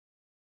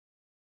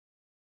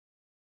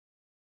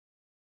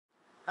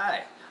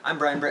Hi, I'm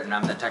Britton.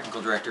 I'm the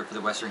Technical Director for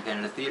the Western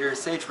Canada Theatre,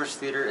 Sagebrush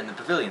Theatre, and the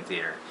Pavilion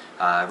Theatre.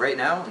 Right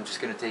now, I'm just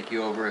going to take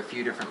you over a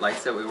few different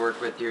lights that we work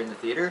with here in the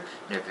theatre,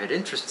 and if it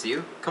interests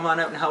you, come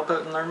on out and help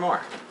out and learn more.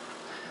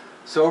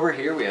 So over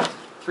here we have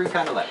three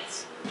kind of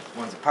lights.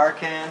 One's a par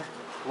can,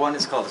 one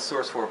is called a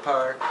Source 4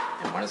 par,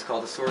 and one is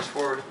called a Source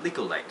 4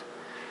 LECO light.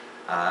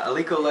 A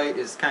LECO light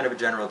is kind of a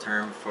general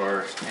term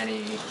for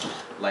any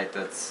light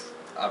that's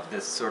of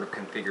this sort of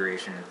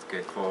configuration. It's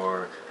good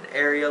for an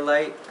area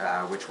light,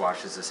 which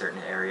washes a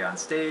certain area on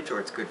stage, or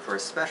it's good for a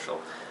special,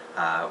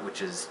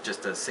 which is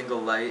just a single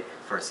light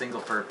for a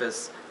single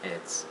purpose.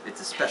 It's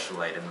a special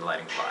light in the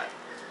lighting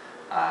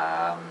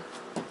plot.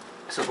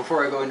 So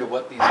before I go into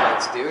what these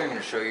lights do, I'm going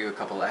to show you a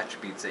couple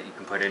attributes that you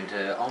can put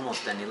into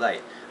almost any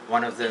light.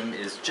 One of them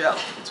is gel.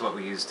 It's what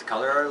we use to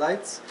color our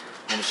lights,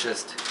 and it's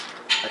just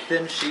a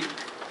thin sheet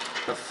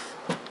of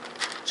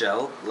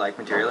gel-like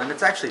material, and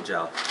it's actually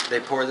gel. They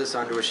pour this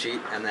onto a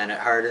sheet and then it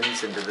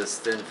hardens into this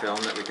thin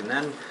film that we can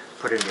then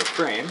put into a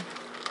frame,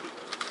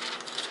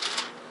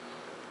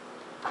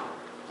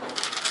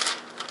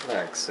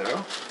 like so.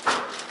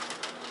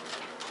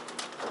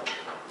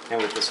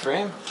 And with this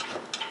frame,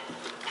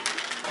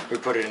 we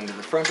put it into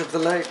the front of the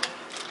light,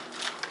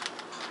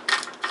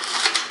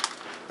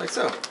 like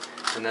so.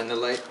 And then the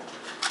light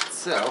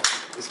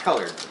itself is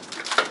colored.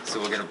 So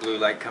we'll get a blue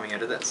light coming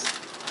out of this.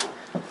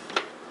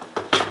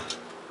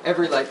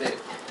 Every light that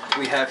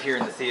we have here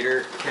in the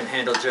theatre can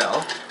handle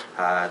gel.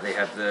 They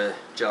have the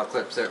gel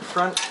clips out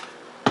front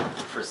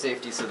for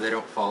safety so they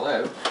don't fall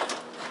out.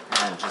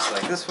 And just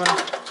like this one,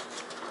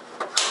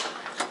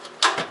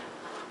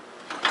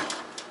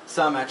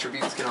 some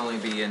attributes can only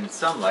be in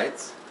some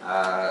lights.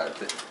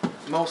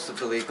 Most of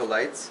the LECO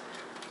lights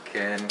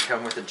can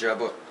come with a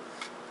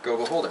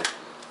gobo holder,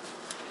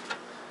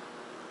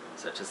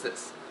 such as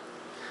this.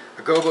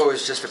 A gobo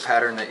is just a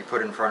pattern that you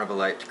put in front of a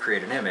light to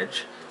create an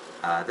image.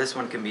 This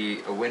one can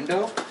be a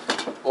window,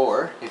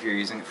 or if you're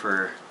using it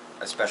for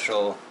a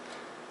special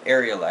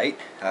area light,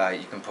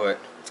 you can put,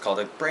 it's called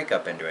a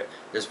breakup into it.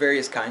 There's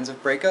various kinds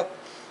of breakup,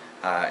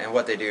 and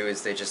what they do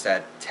is they just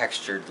add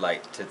textured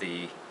light to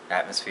the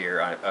atmosphere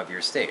of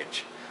your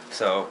stage.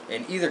 So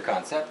in either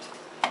concept,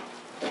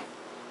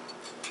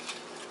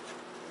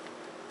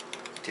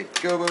 take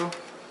the gobo,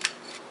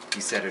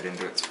 you set it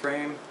into its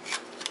frame,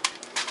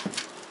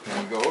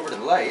 and you go over to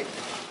the light.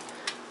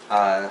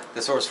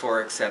 The Source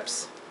 4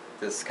 accepts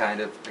this kind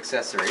of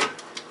accessory.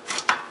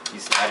 You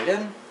slide it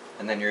in,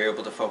 and then you're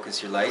able to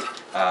focus your light,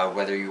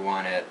 whether you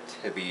want it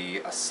to be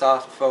a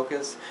soft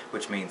focus,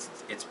 which means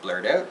it's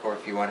blurred out, or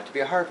if you want it to be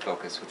a hard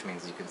focus, which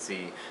means you can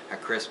see a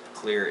crisp,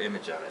 clear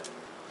image of it.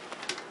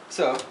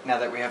 So, now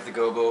that we have the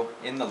gobo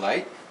in the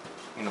light,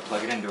 I'm going to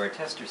plug it into our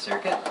tester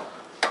circuit.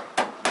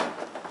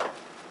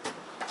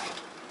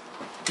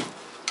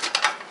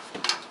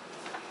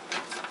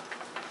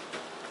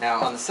 Now,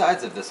 on the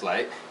sides of this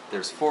light,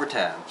 there's 4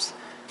 tabs.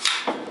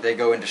 They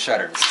go into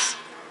shutters.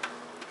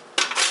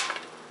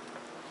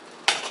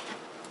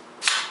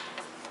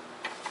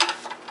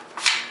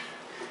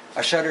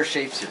 A shutter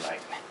shapes your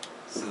light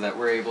so that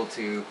we're able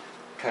to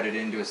cut it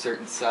into a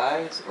certain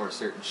size or a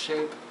certain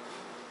shape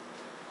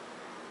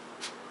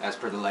as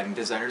per the lighting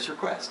designer's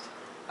request.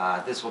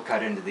 This will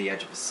cut into the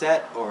edge of a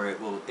set, or it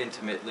will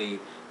intimately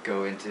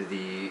go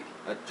into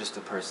just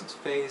a person's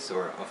face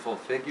or a full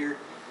figure.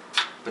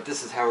 But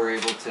this is how we're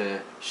able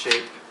to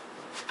shape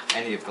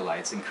any of the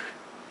lights and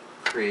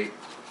create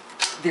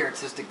the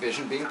artistic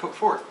vision being put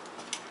forth.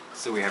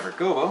 So we have our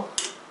gobo,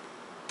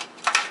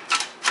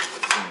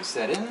 and we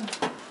set in,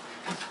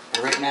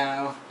 and right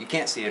now you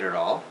can't see it at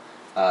all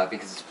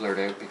because it's blurred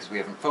out because we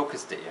haven't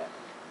focused it yet.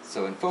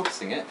 So in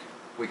focusing it,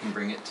 we can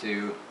bring it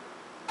to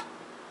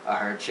a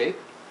hard shape,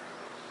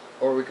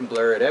 or we can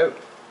blur it out.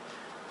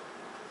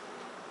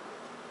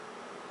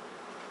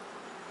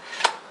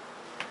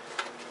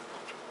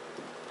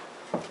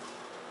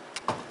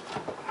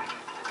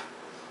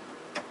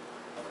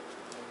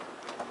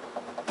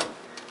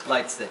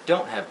 Lights that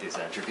don't have these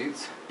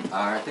attributes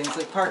are things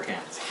like par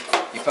cans.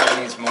 You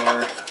find these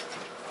more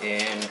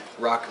in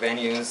rock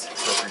venues,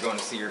 so if you're going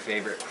to see your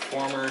favorite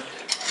performer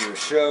do a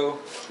show,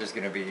 there's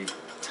going to be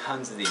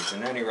tons of these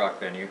in any rock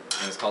venue,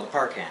 and it's called a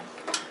par can.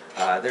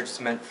 They're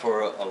just meant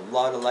for a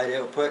lot of light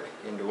output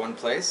into one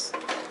place.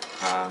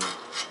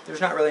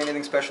 There's not really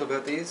anything special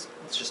about these,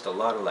 it's just a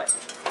lot of light.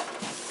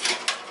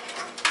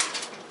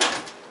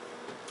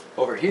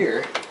 Over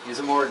here is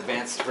a more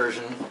advanced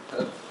version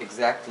of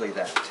exactly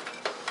that.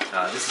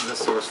 This is a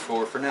Source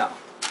 4 Fresnel.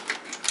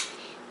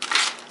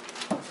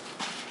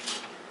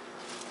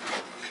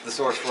 The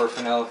Source 4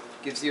 Fresnel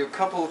gives you a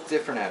couple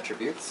different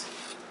attributes.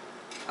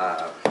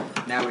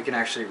 Now we can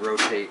actually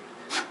rotate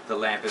the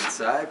lamp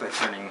inside by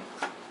turning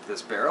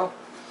this barrel.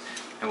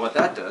 And what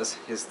that does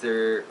is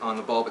on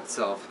the bulb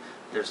itself,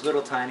 there's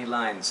little tiny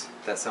lines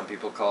that some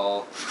people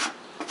call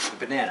the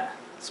banana.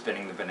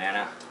 Spinning the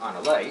banana on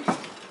a light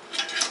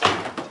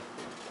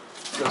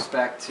goes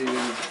back to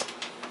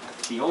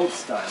the old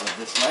style of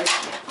this light,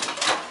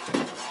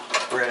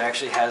 where it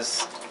actually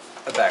has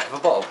a back of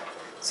a bulb.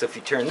 So if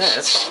you turn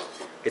this,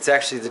 it's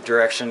actually the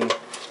direction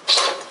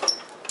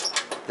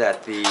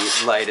that the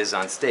light is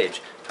on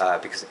stage,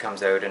 because it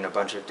comes out in a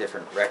bunch of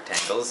different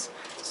rectangles,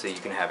 so you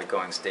can have it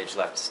going stage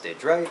left to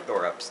stage right,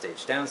 or up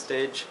stage down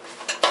stage.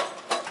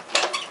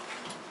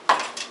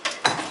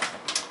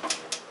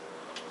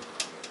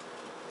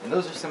 And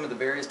those are some of the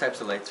various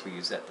types of lights we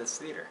use at this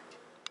theater.